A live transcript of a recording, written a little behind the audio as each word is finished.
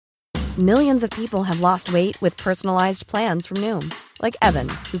Millions of people have lost weight with personalized plans from Noom. Like Evan,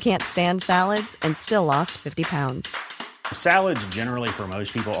 who can't stand salads and still lost 50 pounds. Salads generally for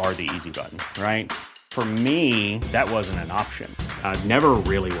most people are the easy button, right? For me, that wasn't an option. I never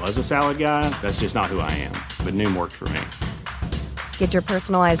really was a salad guy. That's just not who I am. But Noom worked for me. Get your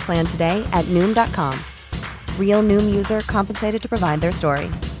personalized plan today at Noom.com. Real Noom user compensated to provide their story.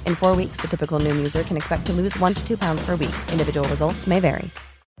 In 4 weeks, the typical Noom user can expect to lose 1 to 2 pounds per week. Individual results may vary.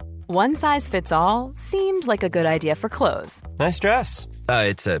 One size fits all seemed like a good idea for clothes. Nice dress.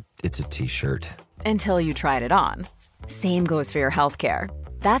 It's a t-shirt. Until you tried it on. Same goes for your healthcare.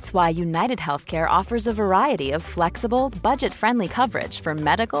 That's why United Healthcare offers a variety of flexible, budget-friendly coverage for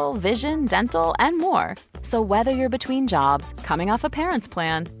medical, vision, dental, and more. So whether you're between jobs, coming off a parent's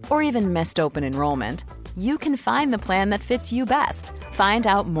plan, or even missed open enrollment, you can find the plan that fits you best. Find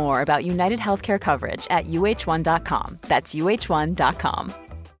out more about United Healthcare coverage at uh1.com. That's uh1.com.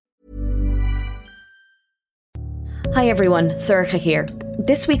 Hi everyone, Sorcha here.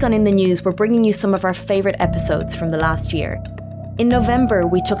 This week on In the News, we're bringing you some of our favourite episodes from the last year. In November,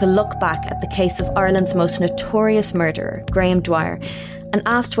 we took a look back at the case of Ireland's most notorious murderer, Graham Dwyer, and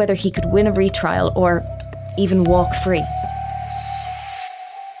asked whether he could win a retrial or even walk free.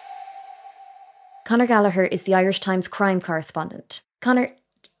 Conor Gallagher is the Irish Times crime correspondent. Conor,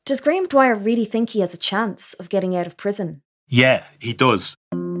 does Graham Dwyer really think he has a chance of getting out of prison? Yeah, he does.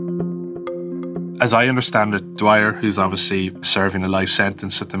 As I understand it, Dwyer, who's obviously serving a life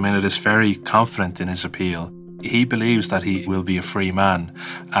sentence at the minute, is very confident in his appeal. He believes that he will be a free man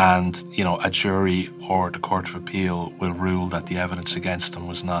and, a jury or the Court of Appeal will rule that the evidence against him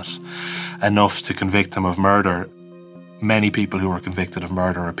was not enough to convict him of murder. Many people who were convicted of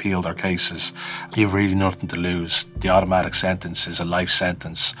murder appeal their cases. You've really nothing to lose. The automatic sentence is a life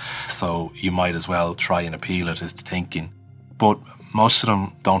sentence, so you might as well try and appeal it, is the thinking. But most of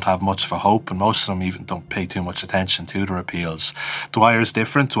them don't have much of a hope, and most of them even don't pay too much attention to their appeals. Dwyer's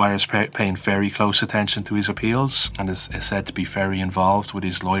different. Dwyer's paying very close attention to his appeals and is said to be very involved with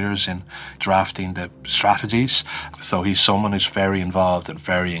his lawyers in drafting the strategies. So he's someone who's very involved and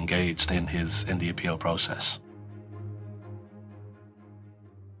very engaged in the appeal process.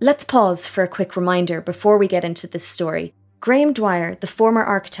 Let's pause for a quick reminder before we get into this story. Graham Dwyer, the former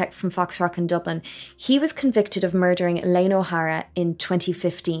architect from Foxrock in Dublin, he was convicted of murdering Elaine O'Hara in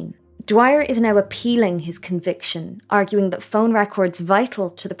 2015. Dwyer is now appealing his conviction, arguing that phone records vital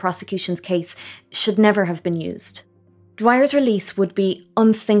to the prosecution's case should never have been used. Dwyer's release would be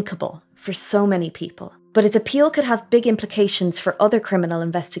unthinkable for so many people, but his appeal could have big implications for other criminal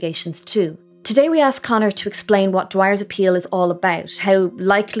investigations too. Today we asked Conor to explain what Dwyer's appeal is all about, how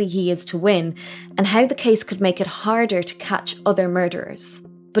likely he is to win, and how the case could make it harder to catch other murderers.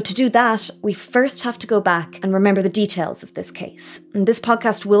 But to do that, we first have to go back and remember the details of this case. And this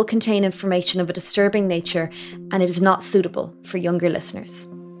podcast will contain information of a disturbing nature, and it is not suitable for younger listeners.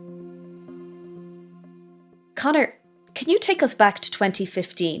 Conor, can you take us back to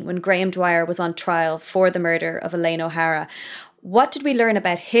 2015 when Graham Dwyer was on trial for the murder of Elaine O'Hara? What did we learn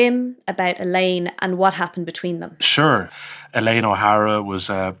about him, about Elaine, and what happened between them? Sure. Elaine O'Hara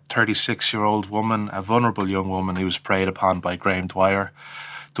was a 36-year-old woman, a vulnerable young woman who was preyed upon by Graham Dwyer.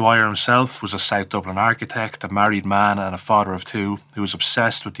 Dwyer himself was a South Dublin architect, a married man and a father of two who was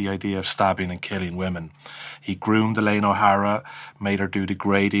obsessed with the idea of stabbing and killing women. He groomed Elaine O'Hara, made her do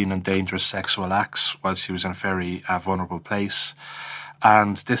degrading and dangerous sexual acts while she was in a very vulnerable place.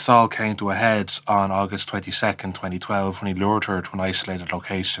 And this all came to a head on August 22nd, 2012, when he lured her to an isolated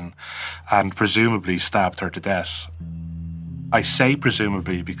location and presumably stabbed her to death. I say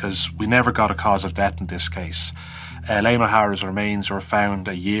presumably because we never got a cause of death in this case. Elaine O'Hara's remains were found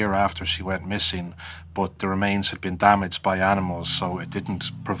a year after she went missing, but the remains had been damaged by animals, so it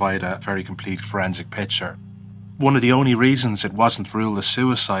didn't provide a very complete forensic picture. One of the only reasons it wasn't ruled a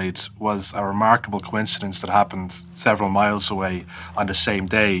suicide was a remarkable coincidence that happened several miles away on the same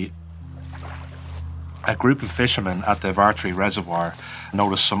day. A group of fishermen at the Vartry Reservoir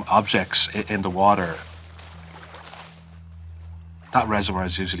noticed some objects in the water. That reservoir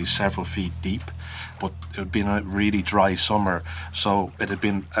is usually several feet deep, but it had been a really dry summer, so it had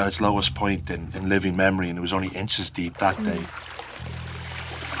been at its lowest point in living memory, and it was only inches deep that day.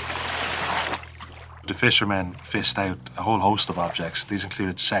 The fishermen fished out a whole host of objects. These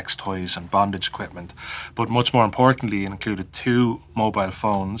included sex toys and bondage equipment, but much more importantly, it included 2 mobile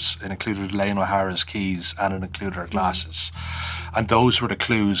phones, it included Elaine O'Hara's keys, and it included her glasses. And those were the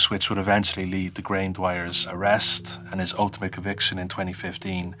clues which would eventually lead to Graham Dwyer's arrest and his ultimate conviction in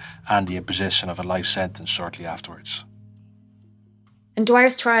 2015 and the imposition of a life sentence shortly afterwards. And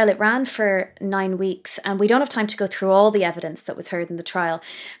Dwyer's trial, it ran for 9 weeks, and we don't have time to go through all the evidence that was heard in the trial.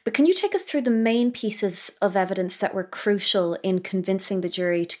 But can you take us through the main pieces of evidence that were crucial in convincing the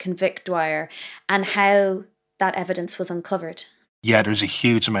jury to convict Dwyer and how that evidence was uncovered? Yeah, there's a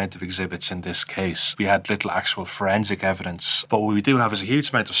huge amount of exhibits in this case. We had little actual forensic evidence, but what we do have is a huge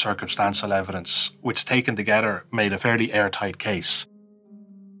amount of circumstantial evidence, which taken together made a fairly airtight case.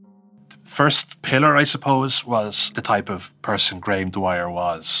 First pillar, I suppose, was the type of person Graham Dwyer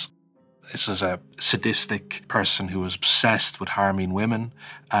was. This was a sadistic person who was obsessed with harming women,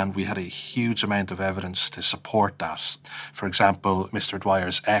 and we had a huge amount of evidence to support that. For example, Mr.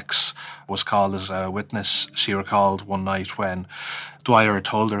 Dwyer's ex was called as a witness. She recalled one night when Dwyer had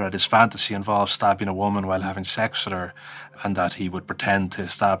told her that his fantasy involved stabbing a woman while having sex with her, and that he would pretend to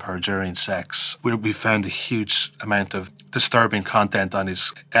stab her during sex. We found a huge amount of disturbing content on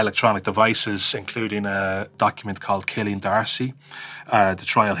his electronic devices, including a document called Killing Darcy. The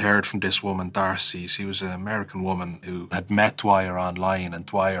trial heard from this woman, Darcy. She was an American woman who had met Dwyer online, and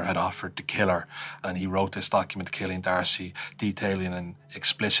Dwyer had offered to kill her. And he wrote this document, Killing Darcy, detailing in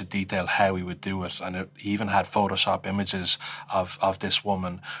explicit detail how he would do it. And he even had Photoshop images of this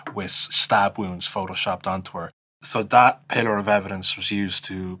woman with stab wounds photoshopped onto her. So that pillar of evidence was used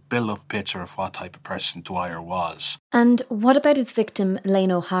to build up a picture of what type of person Dwyer was. And what about his victim,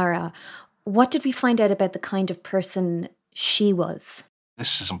 Elaine O'Hara? What did we find out about the kind of person she was?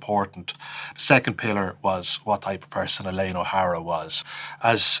 This is important. The second pillar was what type of person Elaine O'Hara was,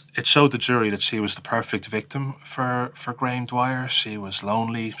 as it showed the jury that she was the perfect victim for Graham Dwyer. She was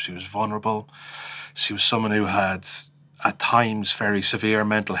lonely, she was vulnerable, she was someone who had, at times, very severe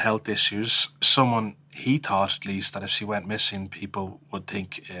mental health issues, someone he thought, at least, that if she went missing, people would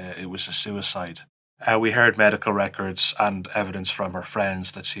think it was a suicide. We heard medical records and evidence from her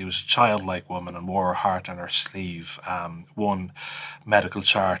friends that she was a childlike woman and wore her heart on her sleeve. One medical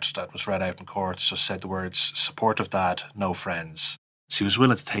chart that was read out in court just said the words, "supportive dad, no friends." She was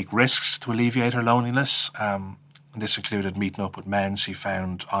willing to take risks to alleviate her loneliness. This included meeting up with men she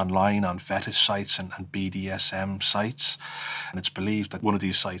found online on fetish sites and BDSM sites. And it's believed that one of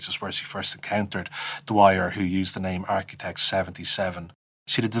these sites is where she first encountered Dwyer, who used the name Architect 77.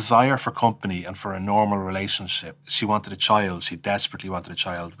 She had a desire for company and for a normal relationship. She wanted a child. She desperately wanted a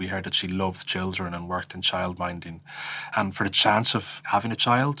child. We heard that she loved children and worked in childminding. And for the chance of having a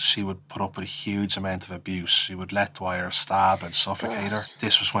child, she would put up with a huge amount of abuse. She would let Dwyer stab and suffocate her.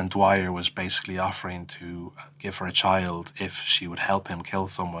 This was when Dwyer was basically offering to give her a child if she would help him kill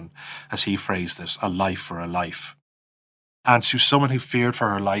someone, as he phrased it, a life for a life. And she was someone who feared for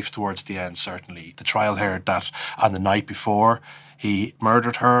her life towards the end, certainly. The trial heard that on the night before he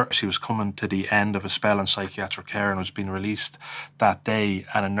murdered her, she was coming to the end of a spell in psychiatric care and was being released that day.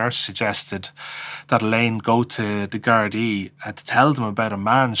 And a nurse suggested that Elaine go to the Gardaí to tell them about a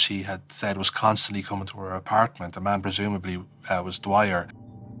man she had said was constantly coming to her apartment. A man presumably was Dwyer.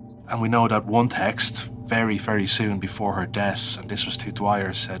 And we know that one text, very, very soon before her death, and this was to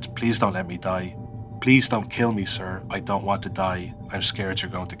Dwyer, said, "Please don't let me die. Please don't kill me, sir. I don't want to die. I'm scared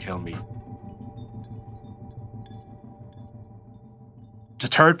you're going to kill me." The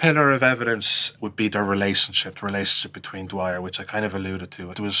third pillar of evidence would be the relationship between Dwyer, which I kind of alluded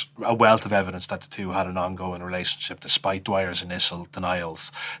to. There was a wealth of evidence that the two had an ongoing relationship despite Dwyer's initial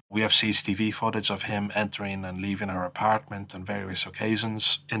denials. We have CCTV footage of him entering and leaving her apartment on various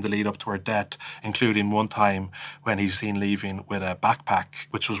occasions in the lead up to her death, including one time when he's seen leaving with a backpack,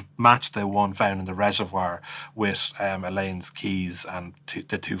 which was matched the one found in the reservoir with Elaine's keys and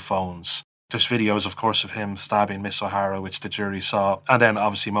the two phones. There's videos, of course, of him stabbing Miss O'Hara, which the jury saw. And then,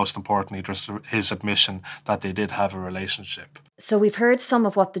 obviously, most importantly, there's his admission that they did have a relationship. So we've heard some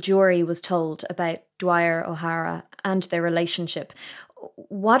of what the jury was told about Dwyer O'Hara and their relationship.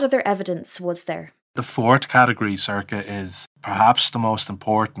 What other evidence was there? The fourth category, Circa, is perhaps the most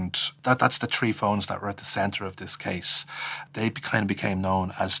important. That's the three phones that were at the centre of this case. They kind of became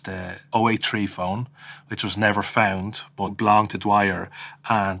known as the 083 phone, which was never found but belonged to Dwyer,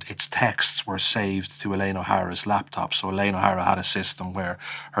 and its texts were saved to Elaine O'Hara's laptop. So Elaine O'Hara had a system where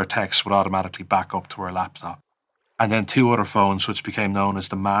her texts would automatically back up to her laptop. And then two other phones, which became known as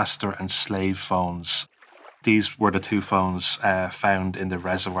the master and slave phones. These were the two phones found in the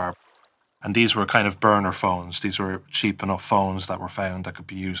reservoir. And these were kind of burner phones. These were cheap enough phones that were found that could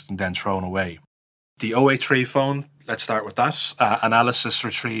be used and then thrown away. The 083 phone, let's start with that. Analysis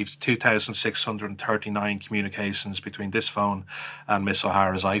retrieved 2,639 communications between this phone and Miss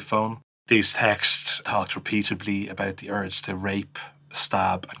O'Hara's iPhone. These texts talked repeatedly about the urge to rape,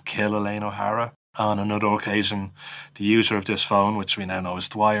 stab and kill Elaine O'Hara. On another occasion, the user of this phone, which we now know as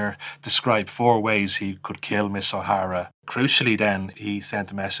Dwyer, described 4 ways he could kill Miss O'Hara. Crucially then, he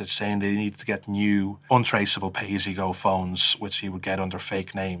sent a message saying they needed to get new, untraceable pay-as-you-go phones, which he would get under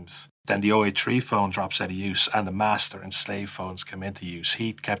fake names. Then the 083 phone drops out of use and the master and slave phones came into use.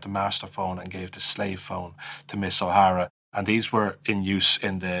 He kept the master phone and gave the slave phone to Miss O'Hara, and these were in use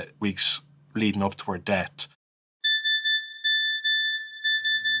in the weeks leading up to her death.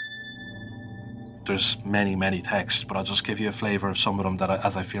 There's many, many texts, but I'll just give you a flavour of some of them that,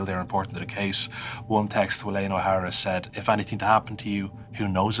 as I feel they're important to the case. One text to Elaine O'Hara said, "If anything to happen to you, who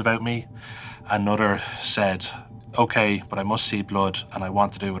knows about me?" Another said, "Okay, but I must see blood and I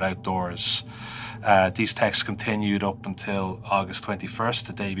want to do it outdoors." These texts continued up until August 21st,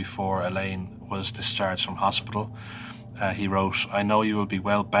 the day before Elaine was discharged from hospital. He wrote, "I know you will be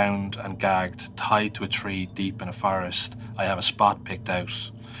well bound and gagged, tied to a tree deep in a forest. I have a spot picked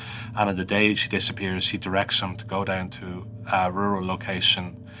out." And on the day she disappears, he directs him to go down to a rural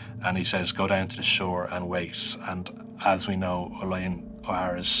location and he says, "Go down to the shore and wait." And as we know, Elaine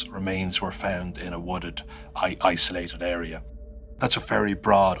O'Hara's remains were found in a wooded, isolated area. That's a very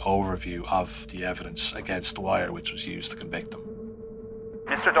broad overview of the evidence against Dwyer, which was used to convict him.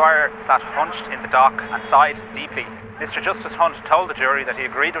 Mr. Dwyer sat hunched in the dock and sighed deeply. Mr. Justice Hunt told the jury that he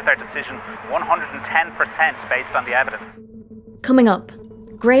agreed with their decision 110% based on the evidence. Coming up,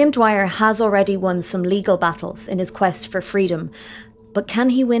 Graham Dwyer has already won some legal battles in his quest for freedom, but can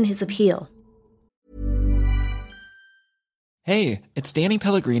he win his appeal? Hey, it's Danny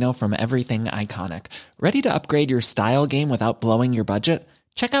Pellegrino from Everything Iconic. Ready to upgrade your style game without blowing your budget?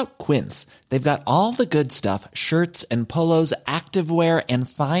 Check out Quince. They've got all the good stuff, shirts and polos, activewear, and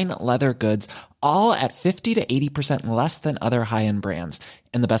fine leather goods, all at 50 to 80% less than other high-end brands.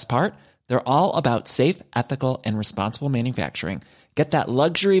 And the best part? They're all about safe, ethical, and responsible manufacturing. Get that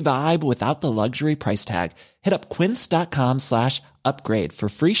luxury vibe without the luxury price tag. Hit up quince.com/upgrade for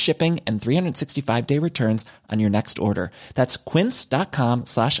free shipping and 365-day returns on your next order. That's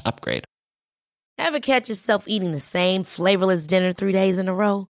quince.com/upgrade. Ever catch yourself eating the same flavorless dinner 3 days in a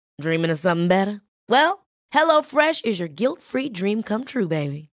row? Dreaming of something better? Well, HelloFresh is your guilt-free dream come true,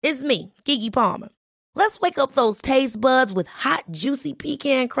 baby. It's me, Keke Palmer. Let's wake up those taste buds with hot, juicy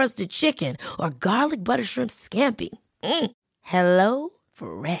pecan-crusted chicken or garlic butter shrimp scampi. Hello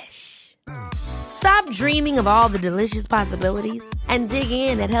Fresh. Stop dreaming of all the delicious possibilities and dig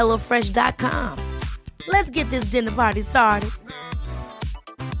in at HelloFresh.com. Let's get this dinner party started.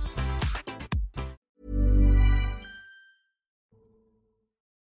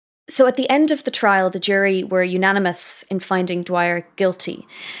 So at the end of the trial, the jury were unanimous in finding Dwyer guilty.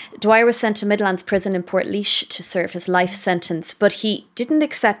 Dwyer was sent to Midlands Prison in Portlaoise to serve his life sentence, but he didn't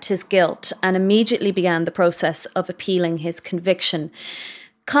accept his guilt and immediately began the process of appealing his conviction.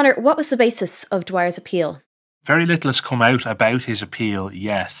 Conor, what was the basis of Dwyer's appeal? Very little has come out about his appeal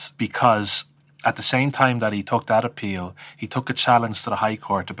yet, because at the same time that he took that appeal, he took a challenge to the High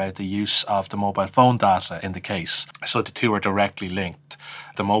Court about the use of the mobile phone data in the case. So the two are directly linked.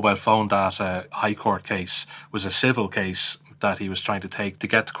 The mobile phone data High Court case was a civil case that he was trying to take to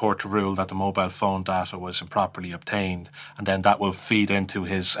get the court to rule that the mobile phone data was improperly obtained, and then that will feed into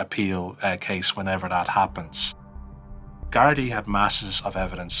his appeal case whenever that happens. Gardaí had masses of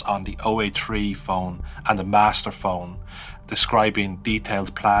evidence on the 083 phone and the master phone describing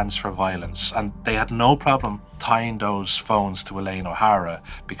detailed plans for violence, and they had no problem tying those phones to Elaine O'Hara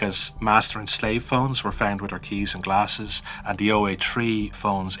because master and slave phones were found with her keys and glasses, and the 083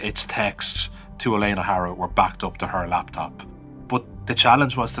 phones, its texts to Elaine O'Hara were backed up to her laptop. But the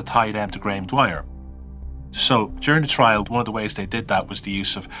challenge was to tie them to Graham Dwyer. So during the trial, one of the ways they did that was the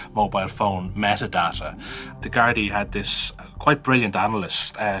use of mobile phone metadata. The Gardaí had this quite brilliant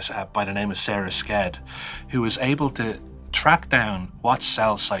analyst by the name of Sarah Sked, who was able to track down what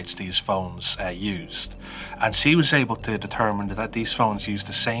cell sites these phones used. And she was able to determine that these phones used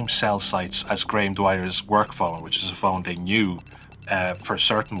the same cell sites as Graham Dwyer's work phone, which is a phone they knew for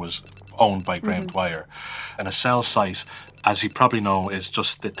certain was owned by Graham Dwyer. And a cell site, as you probably know, is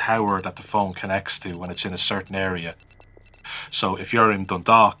just the tower that the phone connects to when it's in a certain area. So if you're in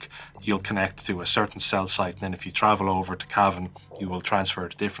Dundalk, you'll connect to a certain cell site, and then if you travel over to Cavan, you will transfer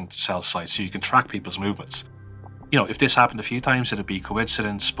to different cell sites, so you can track people's movements. You know, if this happened a few times, it'd be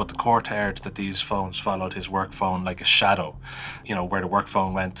coincidence, but the court heard that these phones followed his work phone like a shadow. You know, where the work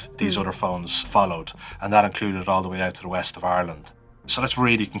phone went, these other phones followed, and that included all the way out to the west of Ireland. So that's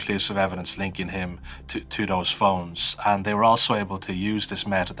really conclusive evidence linking him to those phones. And they were also able to use this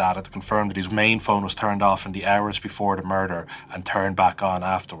metadata to confirm that his main phone was turned off in the hours before the murder and turned back on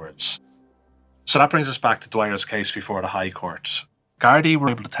afterwards. So that brings us back to Dwyer's case before the High Court. Gardaí were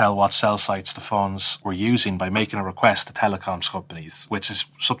able to tell what cell sites the phones were using by making a request to telecoms companies, which is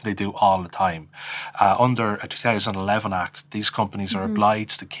something they do all the time. Under a 2011 Act, these companies are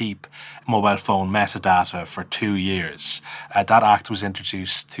obliged to keep mobile phone metadata for 2 years. That Act was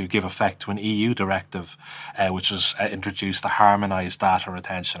introduced to give effect to an EU directive, which was introduced to harmonise data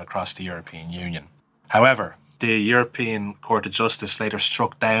retention across the European Union. However, the European Court of Justice later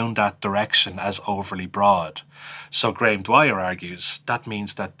struck down that direction as overly broad. So Graham Dwyer argues that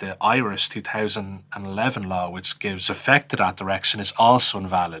means that the Irish 2011 law, which gives effect to that direction, is also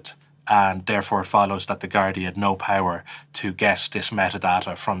invalid, and therefore it follows that the Gardaí had no power to get this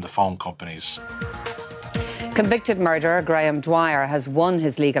metadata from the phone companies. Convicted murderer Graham Dwyer has won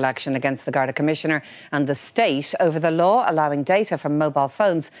his legal action against the Garda Commissioner and the state over the law allowing data from mobile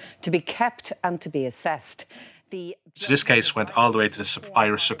phones to be kept and to be assessed. So this case went all the way to the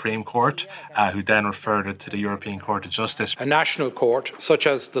Irish Supreme Court, who then referred it to the European Court of Justice. A national court, such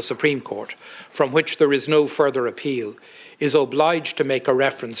as the Supreme Court, from which there is no further appeal, is obliged to make a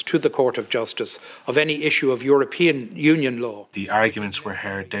reference to the Court of Justice of any issue of European Union law. The arguments were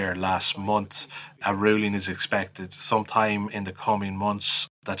heard there last month. A ruling is expected sometime in the coming months.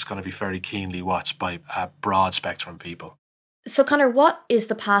 That's going to be very keenly watched by a broad spectrum of people. So, Conor, what is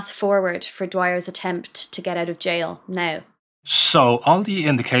the path forward for Dwyer's attempt to get out of jail now? So, all the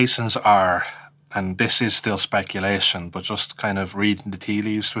indications are, and this is still speculation, but just kind of reading the tea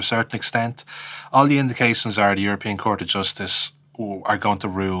leaves to a certain extent, all the indications are the European Court of Justice are going to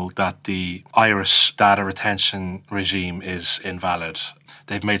rule that the Irish data retention regime is invalid.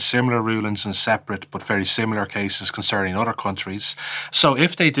 They've made similar rulings in separate but very similar cases concerning other countries. So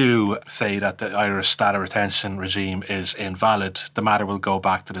if they do say that the Irish data retention regime is invalid, the matter will go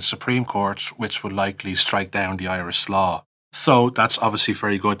back to the Supreme Court, which will likely strike down the Irish law. So that's obviously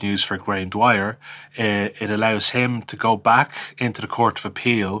very good news for Graham Dwyer. It allows him to go back into the Court of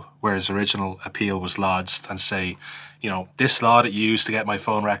Appeal, where his original appeal was lodged, and say, you know, this law that you used to get my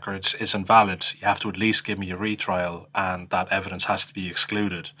phone records is invalid. You have to at least give me a retrial, and that evidence has to be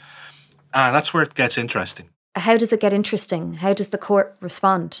excluded. And that's where it gets interesting. How does it get interesting? How does the court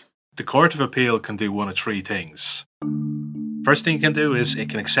respond? The Court of Appeal can do one of three things. First thing it can do is it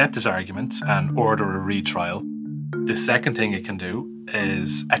can accept his argument and order a retrial. The second thing it can do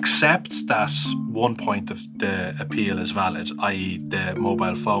is accept that one point of the appeal is valid, i.e. the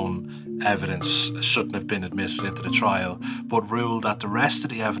mobile phone evidence shouldn't have been admitted into the trial, but rule that the rest of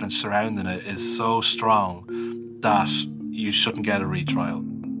the evidence surrounding it is so strong that you shouldn't get a retrial.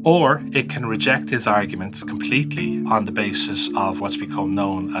 Or it can reject his arguments completely on the basis of what's become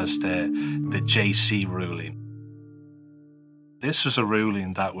known as the JC ruling. This was a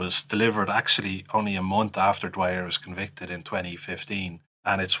ruling that was delivered actually only a month after Dwyer was convicted in 2015.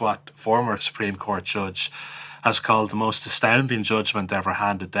 And it's what former Supreme Court judge has called the most astounding judgment ever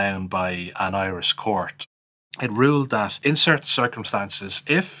handed down by an Irish court. It ruled that in certain circumstances,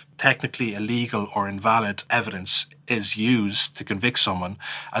 if technically illegal or invalid evidence is used to convict someone,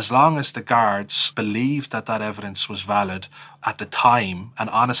 as long as the guards believed that that evidence was valid at the time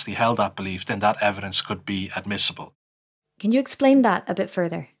and honestly held that belief, then that evidence could be admissible. Can you explain that a bit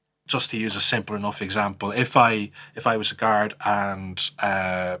further? Just to use a simple enough example, if I was a guard and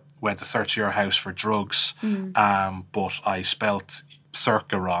went to search your house for drugs, but I spelt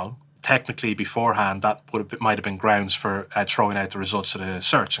circa wrong, technically beforehand that might have been grounds for throwing out the results of the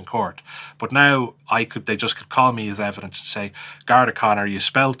search in court. But now they just could call me as evidence and say, Garda Connor, you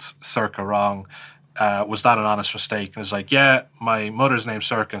spelt circa wrong. Was that an honest mistake? And it's like, yeah, my mother's name's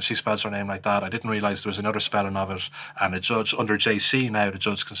Circa and she spells her name like that. I didn't realise there was another spelling of it. And the judge, under JC now, the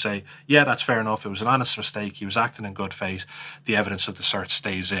judge can say, yeah, that's fair enough. It was an honest mistake. He was acting in good faith. The evidence of the search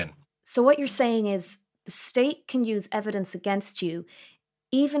stays in. So what you're saying is the state can use evidence against you,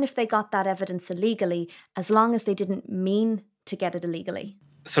 even if they got that evidence illegally, as long as they didn't mean to get it illegally.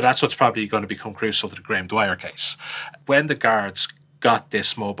 So that's what's probably going to become crucial to the Graham Dwyer case. When the guards got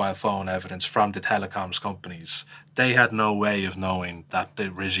this mobile phone evidence from the telecoms companies, they had no way of knowing that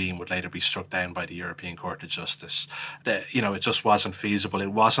the regime would later be struck down by the European Court of Justice. It just wasn't feasible.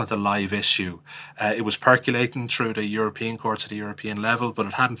 It wasn't a live issue. It was percolating through the European courts at the European level, but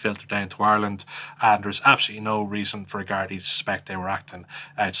it hadn't filtered down to Ireland, and there's absolutely no reason for a Gardaí to suspect they were acting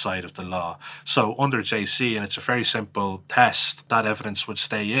outside of the law. So under JC, and it's a very simple test, that evidence would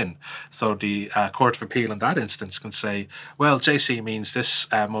stay in. So the Court of Appeal in that instance can say, well, JC means this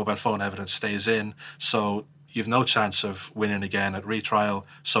mobile phone evidence stays in, so you've no chance of winning again at retrial,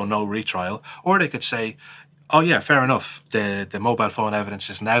 so no retrial. Or they could say, oh yeah, fair enough, the mobile phone evidence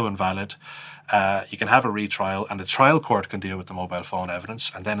is now invalid. you can have a retrial, and the trial court can deal with the mobile phone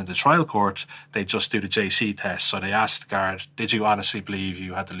evidence. And then in the trial court, they just do the JC test. So they ask the guard, did you honestly believe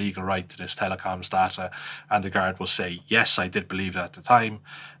you had the legal right to this telecoms data? And the guard will say, yes, I did believe it at the time.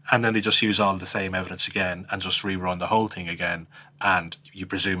 And then they just use all the same evidence again and just rerun the whole thing again. And you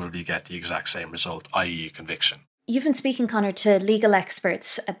presumably get the exact same result, i.e. conviction. You've been speaking, Conor, to legal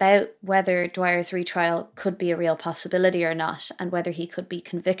experts about whether Dwyer's retrial could be a real possibility or not, and whether he could be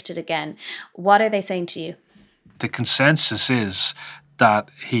convicted again. What are they saying to you? The consensus is that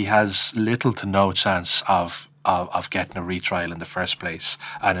he has little to no chance of getting a retrial in the first place.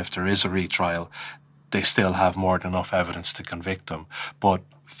 And if there is a retrial, they still have more than enough evidence to convict him. But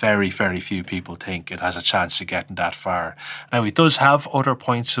very, very few people think it has a chance of getting that far. Now, he does have other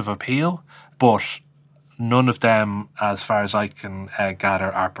points of appeal, but none of them, as far as I can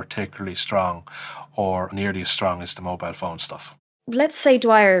gather, are particularly strong or nearly as strong as the mobile phone stuff. Let's say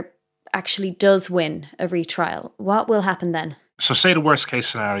Dwyer actually does win a retrial. What will happen then? So say the worst case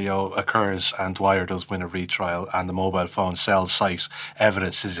scenario occurs and Dwyer does win a retrial and the mobile phone cell site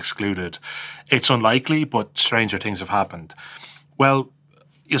evidence is excluded. It's unlikely, but stranger things have happened. Well,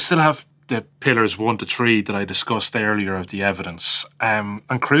 you still have the pillars 1 to 3 that I discussed earlier of the evidence. And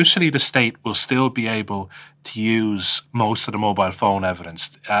crucially, the state will still be able to use most of the mobile phone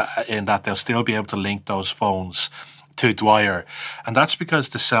evidence in that they'll still be able to link those phones to Dwyer. And that's because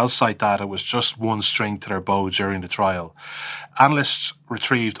the cell site data was just one string to their bow during the trial. Analysts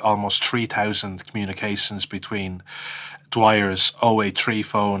retrieved almost 3,000 communications between Dwyer's 083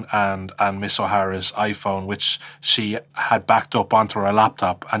 phone and Miss O'Hara's iPhone, which she had backed up onto her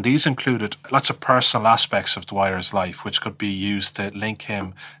laptop. And these included lots of personal aspects of Dwyer's life, which could be used to link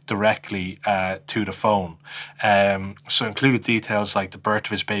him directly to the phone. So included details like the birth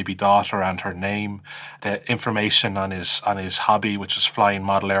of his baby daughter and her name, the information on his hobby, which was flying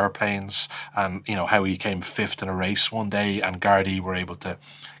model airplanes, and how he came 5th in a race one day, and Gardaí were able to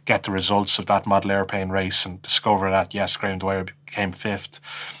get the results of that model airplane race and discover that, yes, Graham Dwyer became 5th.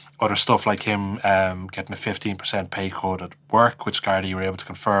 Other stuff like him getting a 15% pay cut at work, which Gardaí were able to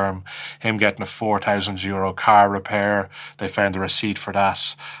confirm. Him getting a €4,000 car repair. They found a receipt for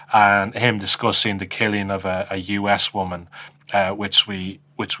that. And him discussing the killing of a US woman, which we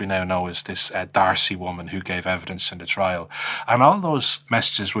now know is this Darcy woman who gave evidence in the trial. And all those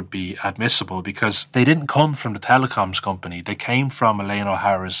messages would be admissible because they didn't come from the telecoms company. They came from Elaine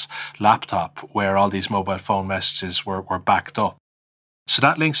O'Hara's laptop where all these mobile phone messages were backed up. So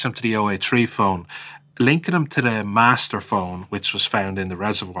that links him to the 083 phone. Linking him to the master phone, which was found in the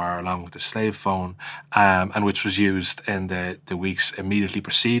reservoir along with the slave phone, and which was used in the weeks immediately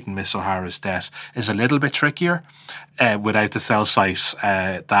preceding Miss O'Hara's death, is a little bit trickier without the cell site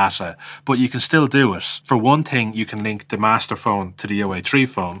data. But you can still do it. For one thing, you can link the master phone to the 083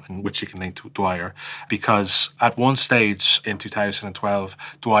 phone, in which you can link to Dwyer, because at one stage in 2012,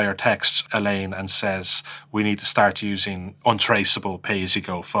 Dwyer texts Elaine and says, we need to start using untraceable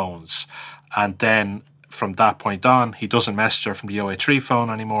pay-as-you-go phones. And then from that point on, he doesn't message her from the 083 phone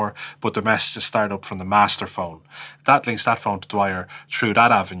anymore, but the messages start up from the master phone. That links that phone to Dwyer through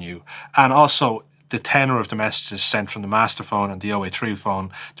that avenue. And also, the tenor of the messages sent from the master phone and the 083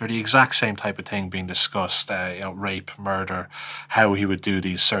 phone, they're the exact same type of thing being discussed, rape, murder, how he would do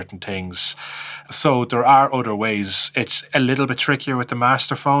these certain things. So there are other ways. It's a little bit trickier with the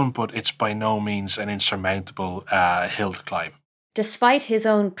master phone, but it's by no means an insurmountable hill to climb. Despite his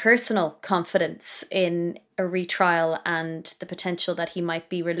own personal confidence in a retrial and the potential that he might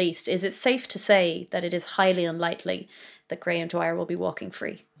be released, is it safe to say that it is highly unlikely that Graham Dwyer will be walking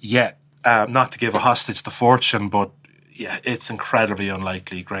free? Yeah, not to give a hostage to fortune, but yeah, it's incredibly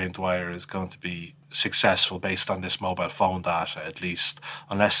unlikely Graham Dwyer is going to be successful based on this mobile phone data, at least,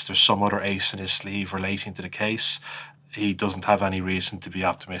 unless there's some other ace in his sleeve relating to the case. He doesn't have any reason to be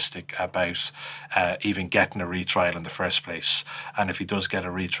optimistic about even getting a retrial in the first place. And if he does get a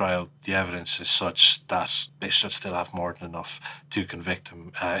retrial, the evidence is such that they should still have more than enough to convict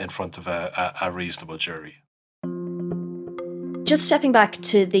him in front of a reasonable jury. Just stepping back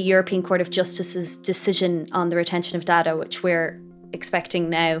to the European Court of Justice's decision on the retention of data, which we're expecting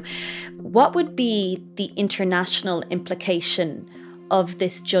now, what would be the international implication of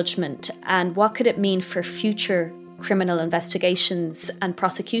this judgment, and what could it mean for future criminal investigations and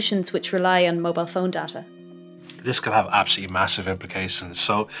prosecutions which rely on mobile phone data? This could have absolutely massive implications.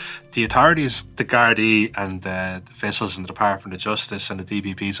 So the authorities, the Gardaí and the officials in the Department of Justice and the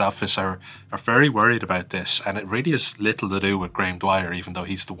DPP's office are very worried about this, and it really has little to do with Graham Dwyer, even though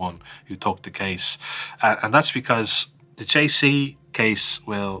he's the one who took the case. And that's because the JC case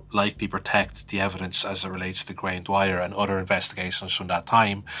will likely protect the evidence as it relates to Graham Dwyer and other investigations from that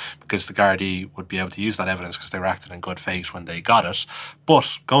time, because the Gardaí would be able to use that evidence because they were acting in good faith when they got it.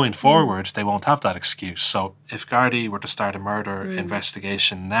 But going forward, they won't have that excuse. So if Gardaí were to start a murder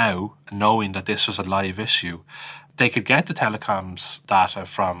investigation now, knowing that this was a live issue, they could get the telecoms data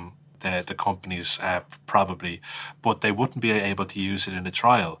from the companies probably, but they wouldn't be able to use it in a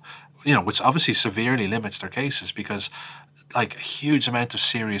trial, which obviously severely limits their cases, because like a huge amount of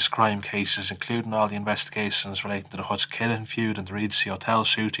serious crime cases, including all the investigations relating to the Hutch Killen feud and the Regency Hotel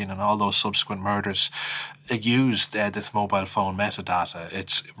shooting and all those subsequent murders, used this mobile phone metadata.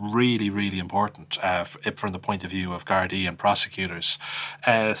 It's really, really important from the point of view of Gardaí and prosecutors.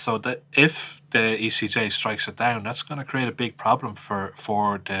 So that if the ECJ strikes it down, that's going to create a big problem for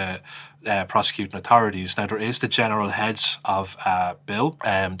the prosecuting authorities. Now, there is the general hedge of bill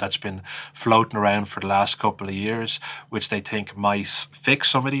that's been floating around for the last couple of years, which they think might fix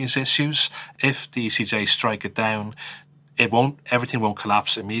some of these issues. If the ECJ strike it down, everything won't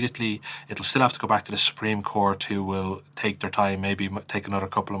collapse immediately. It'll still have to go back to the Supreme Court, who will take their time, maybe take another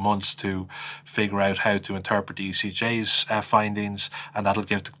couple of months to figure out how to interpret the ECJ's findings, and that'll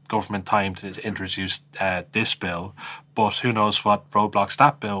give the government time to introduce this bill. But who knows what roadblocks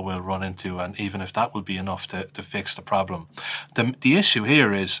that bill will run into, and even if that will be enough to fix the problem. The issue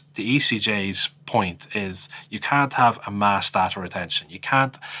here is the ECJ's point is you can't have a mass data retention. You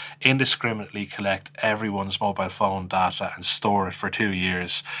can't indiscriminately collect everyone's mobile phone data and store it for 2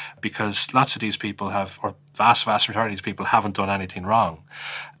 years, because lots of these people have, or vast majority of these people haven't done anything wrong.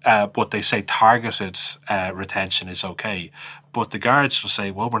 But they say targeted retention is okay. But the guards will say,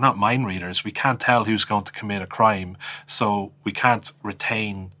 well, we're not mind readers. We can't tell who's going to commit a crime, so we can't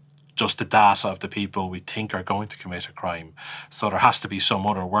retain just the data of the people we think are going to commit a crime. So there has to be some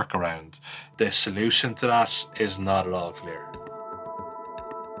other workaround. The solution to that is not at all clear.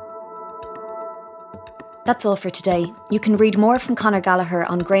 That's all for today. You can read more from Conor Gallagher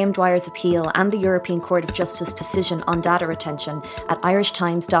on Graham Dwyer's appeal and the European Court of Justice decision on data retention at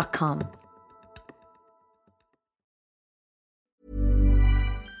irishtimes.com.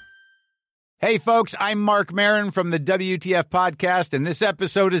 Hey folks, I'm Mark Maron from the WTF Podcast, and this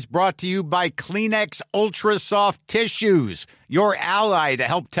episode is brought to you by Kleenex Ultra Soft Tissues, your ally to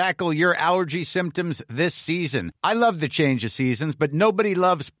help tackle your allergy symptoms this season. I love the change of seasons, but nobody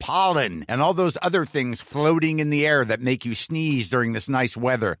loves pollen and all those other things floating in the air that make you sneeze during this nice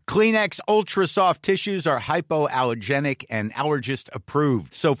weather. Kleenex Ultra Soft Tissues are hypoallergenic and allergist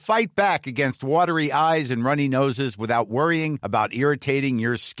approved, so fight back against watery eyes and runny noses without worrying about irritating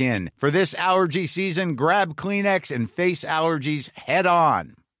your skin. For this allergy season, grab Kleenex and face allergies head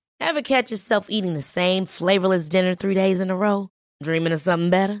on. Ever catch yourself eating the same flavorless dinner 3 days in a row? Dreaming of something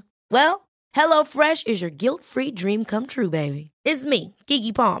better? Well, HelloFresh is your guilt-free dream come true, baby. It's me,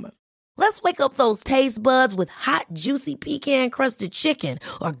 Keke Palmer. Let's wake up those taste buds with hot, juicy pecan-crusted chicken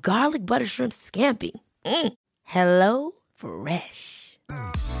or garlic butter shrimp scampi. Hello Fresh.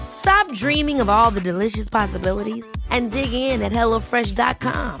 Stop dreaming of all the delicious possibilities and dig in at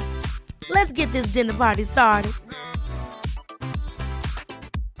HelloFresh.com. Let's get this dinner party started.